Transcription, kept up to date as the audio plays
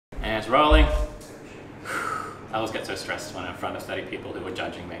rolling. I always get so stressed when I'm in front of 30 people who are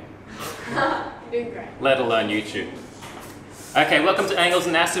judging me. You're doing great. Let alone YouTube. Okay, welcome to Angles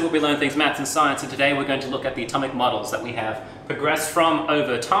and Acid, where we learn things maths and science, and today we're going to look at the atomic models that we have progressed from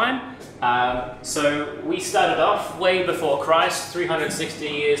over time. So we started off way before Christ, 360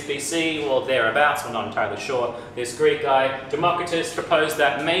 years BC, or thereabouts, we're not entirely sure. This Greek guy, Democritus, proposed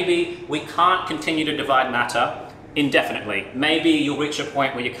that maybe we can't continue to divide matter indefinitely. Maybe you'll reach a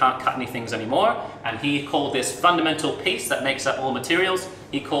point where you can't cut any things anymore, and he called this fundamental piece that makes up all materials,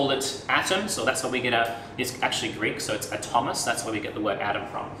 he called it atom, so that's where we get it's actually Greek, so it's atomos, that's where we get the word atom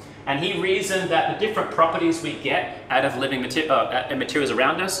from. And he reasoned that the different properties we get out of living materials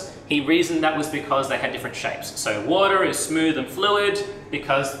around us, he reasoned that was because they had different shapes. So water is smooth and fluid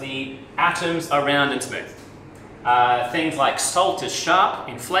because the atoms are round and smooth. Things like salt is sharp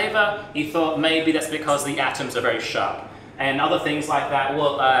in flavor, he thought maybe that's because the atoms are very sharp. And other things like that,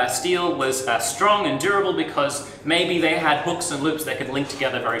 well, steel was strong and durable because maybe they had hooks and loops that could link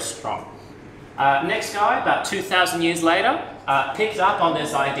together very strong. Next guy, about 2,000 years later, picked up on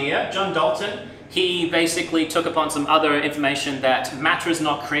this idea, John Dalton. He basically took upon some other information that matter is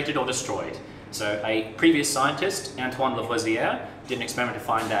not created or destroyed. So a previous scientist, Antoine Lavoisier, did an experiment to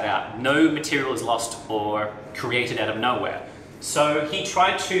find that out. No material is lost or created out of nowhere. So he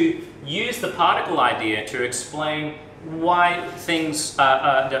tried to use the particle idea to explain why things,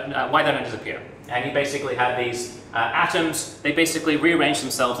 why they don't disappear. And he basically had these atoms, they basically rearrange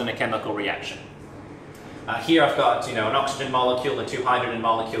themselves in a chemical reaction. Here I've got, an oxygen molecule and two hydrogen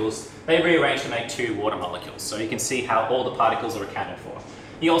molecules. They rearrange to make two water molecules. So you can see how all the particles are accounted for.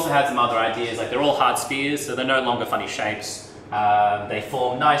 He also had some other ideas, like they're all hard spheres, so they're no longer funny shapes. They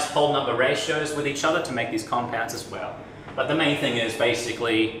form nice whole number ratios with each other to make these compounds as well. But the main thing is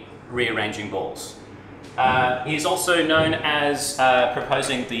basically rearranging balls. He's also known as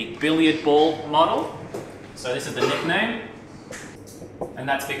proposing the billiard ball model. So this is the nickname. And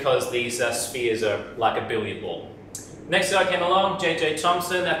that's because these spheres are like a billiard ball. Next guy came along,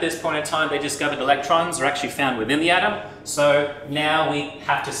 Thomson. At this point in time, they discovered electrons are actually found within the atom. So now we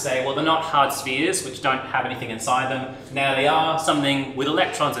have to say, well, they're not hard spheres, which don't have anything inside them. Now they are something with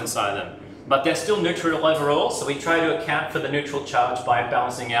electrons inside them. But they're still neutral overall, so we try to account for the neutral charge by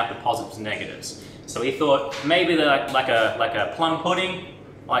balancing out the positives and negatives. So he thought maybe they're like a plum pudding,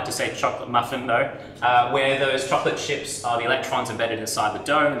 I like to say chocolate muffin though, where those chocolate chips are the electrons embedded inside the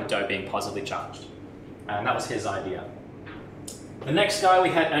dough, and the dough being positively charged. And that was his idea. The next guy we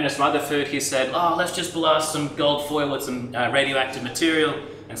had, Rutherford, he said, oh, let's just blast some gold foil with some radioactive material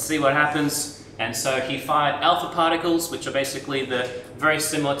and see what happens. And so he fired alpha particles, which are basically very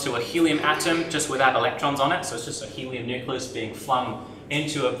similar to a helium atom, just without electrons on it. So it's just a helium nucleus being flung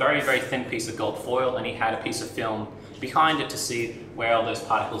into a very, very thin piece of gold foil, and he had a piece of film behind it to see where all those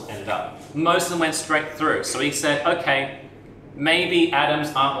particles ended up. Most of them went straight through. So he said, okay, maybe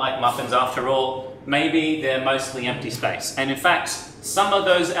atoms aren't like muffins after all. Maybe they're mostly empty space. And in fact, some of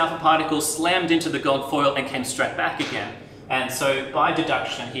those alpha particles slammed into the gold foil and came straight back again. And so by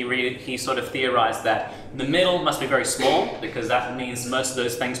deduction, he sort of theorized that the middle must be very small, because that means most of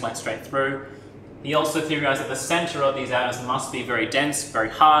those things went straight through. He also theorized that the center of these atoms must be very dense, very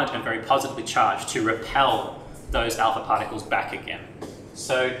hard, and very positively charged to repel those alpha particles back again.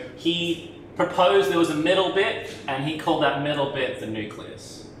 So he proposed there was a middle bit, and he called that middle bit the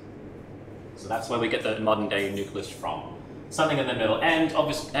nucleus. So that's where we get the modern day nucleus from. Something in the middle. And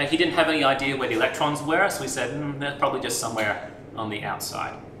obviously, he didn't have any idea where the electrons were, so we said, they're probably just somewhere on the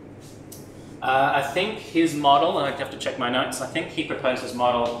outside. I think his model, and I have to check my notes, I think he proposed his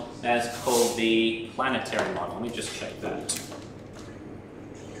model as called the planetary model. Let me just check that.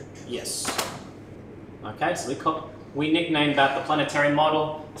 Yes. Okay, so we nicknamed that the planetary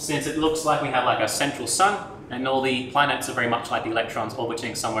model since it looks like we have like a central sun, and all the planets are very much like the electrons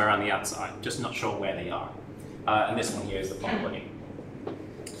orbiting somewhere on the outside, just not sure where they are. And this one here is the plum pudding.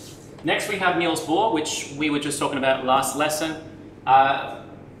 Next we have Niels Bohr, which we were just talking about last lesson.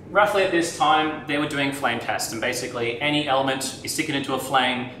 Roughly at this time, they were doing flame tests, and basically any element, you stick it into a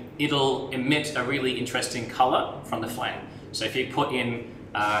flame, it'll emit a really interesting color from the flame. So if you put in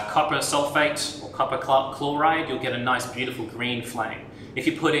copper sulfate or copper chloride, you'll get a nice beautiful green flame. If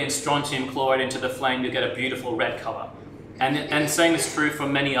you put in strontium chloride into the flame, you'll get a beautiful red color. And same is true for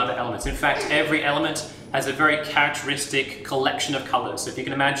many other elements. In fact, every element has a very characteristic collection of colors. So if you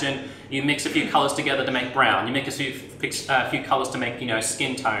can imagine, you mix a few colors together to make brown, you make a few colors to make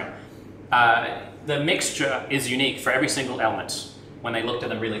skin tone. The mixture is unique for every single element when they looked at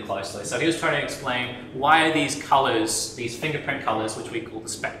them really closely. So he was trying to explain why are these colors, these fingerprint colors, which we call the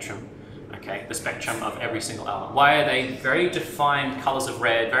spectrum, Okay, the spectrum of every single element. Why are they very defined colors of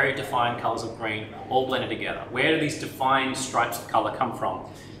red, very defined colors of green, all blended together? Where do these defined stripes of color come from?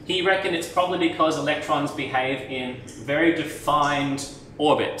 He reckoned it's probably because electrons behave in very defined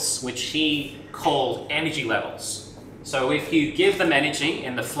orbits, which he called energy levels. So if you give them energy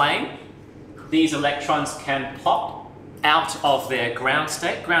in the flame, these electrons can pop out of their ground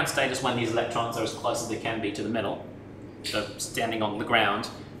state. Ground state is when these electrons are as close as they can be to the middle. So standing on the ground,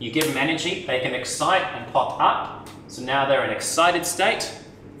 you give them energy, they can excite and pop up. So now they're in excited state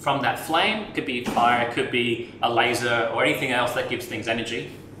from that flame. It could be fire, it could be a laser, or anything else that gives things energy.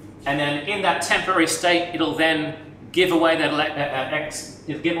 And then in that temporary state, it'll then give away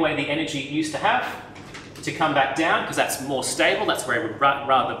that give away the energy it used to have to come back down, because that's more stable, that's where it would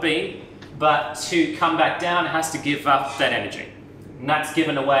rather be. But to come back down, it has to give up that energy. And that's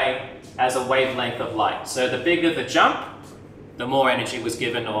given away as a wavelength of light. So the bigger the jump, the more energy was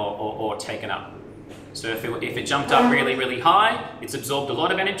given or taken up. So if it jumped up really, really high, it's absorbed a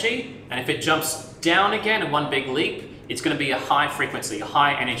lot of energy. And if it jumps down again in one big leap, it's going to be a high frequency, a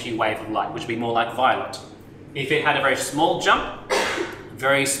high energy wave of light, which would be more like violet. If it had a very small jump,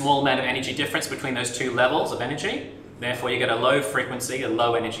 very small amount of energy difference between those two levels of energy, therefore you get a low frequency, a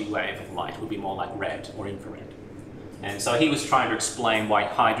low energy wave of light, would be more like red or infrared. And so he was trying to explain why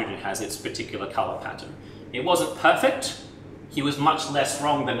hydrogen has its particular color pattern. It wasn't perfect. He was much less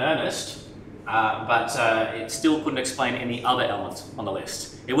wrong than Ernest, but it still couldn't explain any other element on the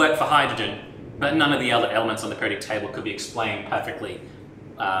list. It worked for hydrogen, but none of the other elements on the periodic table could be explained perfectly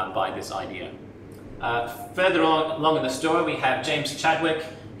by this idea. Further on along in the story, we have James Chadwick.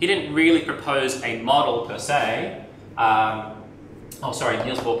 He didn't really propose a model per se. Oh, sorry,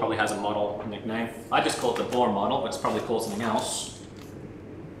 Niels Bohr probably has a model nickname. I just call it the Bohr model, but it's probably called something else.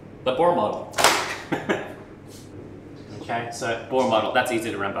 The Bohr model. Okay, so Bohr model, that's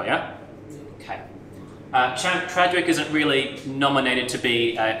easy to remember, yeah? Okay. Chadwick isn't really nominated to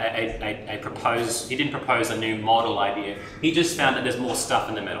be he didn't propose a new model idea. He just found that there's more stuff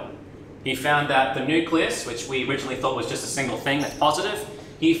in the middle. He found that the nucleus, which we originally thought was just a single thing that's positive,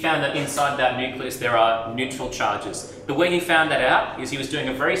 he found that inside that nucleus there are neutral charges. The way he found that out is he was doing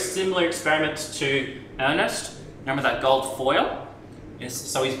a very similar experiment to Ernest. Remember that gold foil?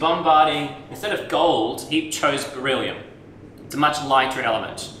 So he's bombarding, instead of gold, he chose beryllium. It's a much lighter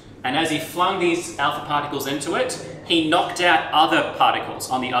element. And as he flung these alpha particles into it, he knocked out other particles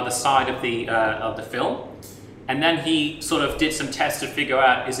on the other side of the film. And then he sort of did some tests to figure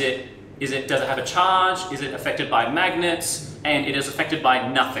out, does it have a charge? Is it affected by magnets? And it is affected by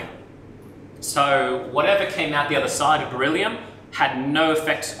nothing. So whatever came out the other side of beryllium had no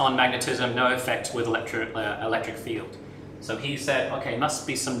effect on magnetism, no effect with electric field. So he said, okay, must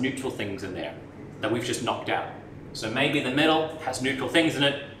be some neutral things in there that we've just knocked out. So maybe the middle has neutral things in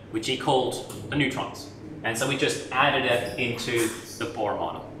it, which he called the neutrons. And so we just added it into the Bohr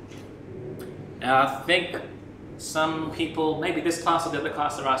model. Now I think some people, maybe this class or the other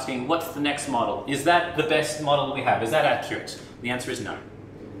class, are asking, what's the next model? Is that the best model we have? Is that accurate? The answer is no.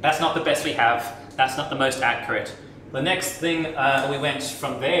 That's not the best we have. That's not the most accurate. The next thing we went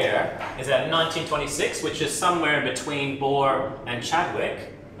from there is at 1926, which is somewhere between Bohr and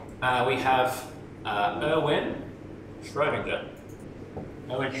Chadwick. We have Erwin Schrodinger.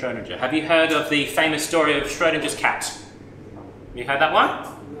 Erwin Schrodinger. Have you heard of the famous story of Schrodinger's cat? Have you heard that one?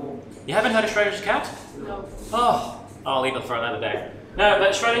 No. You haven't heard of Schrodinger's cat? No. Oh, I'll leave it for another day. No,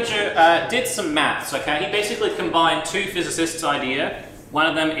 but Schrodinger did some maths, okay? He basically combined two physicists' idea. One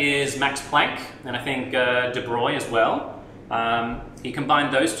of them is Max Planck, and I think de Broglie as well. He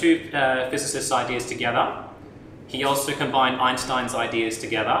combined those two physicists' ideas together. He also combined Einstein's ideas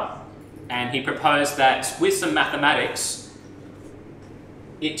together. And he proposed that with some mathematics,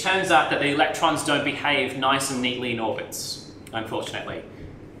 it turns out that the electrons don't behave nice and neatly in orbits, unfortunately.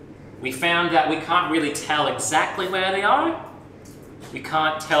 We found that we can't really tell exactly where they are. We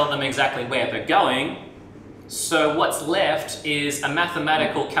can't tell them exactly where they're going. So what's left is a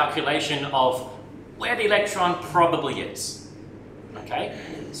mathematical calculation of where the electron probably is. Okay?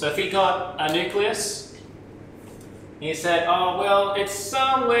 So if he got a nucleus, he said, oh, well, it's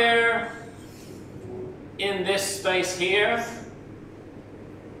somewhere in this space here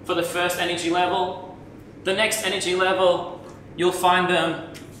for the first energy level. The next energy level, you'll find them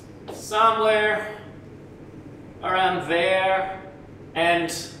somewhere around there,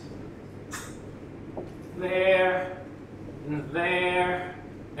 and there, and there,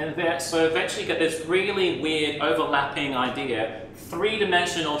 and there. So eventually you get this really weird overlapping idea,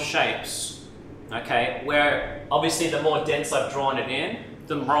 three-dimensional shapes, okay, where obviously the more dense I've drawn it in,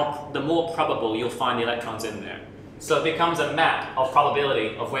 the more probable you'll find the electrons in there. So it becomes a map of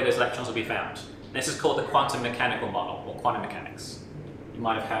probability of where those electrons will be found. This is called the quantum mechanical model, or quantum mechanics. You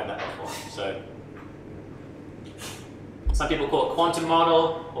might have heard that before. So some people call it quantum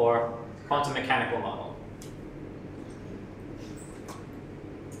model or quantum mechanical model.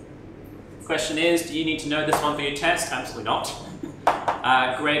 Question is, do you need to know this one for your test? Absolutely not.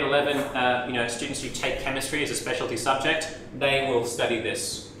 Grade 11, students who take chemistry as a specialty subject, they will study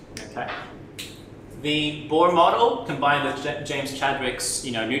this. Okay. The Bohr model combined with James Chadwick's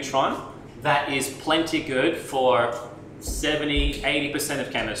neutron, that is plenty good for 70–80%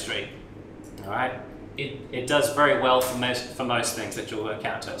 of chemistry. All right. It does very well for most things that you'll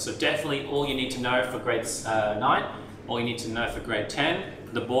encounter. So definitely all you need to know for grade 9, all you need to know for grade 10,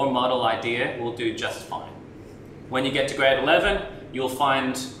 the Bohr model idea will do just fine. When you get to grade 11, you'll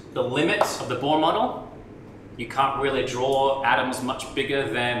find the limits of the Bohr model. You can't really draw atoms much bigger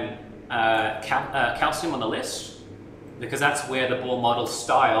than calcium on the list, because that's where the Bohr model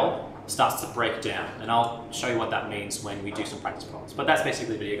style starts to break down. And I'll show you what that means when we do some practice problems. But that's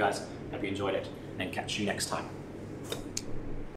basically the video, guys. Hope you enjoyed it, and catch you next time.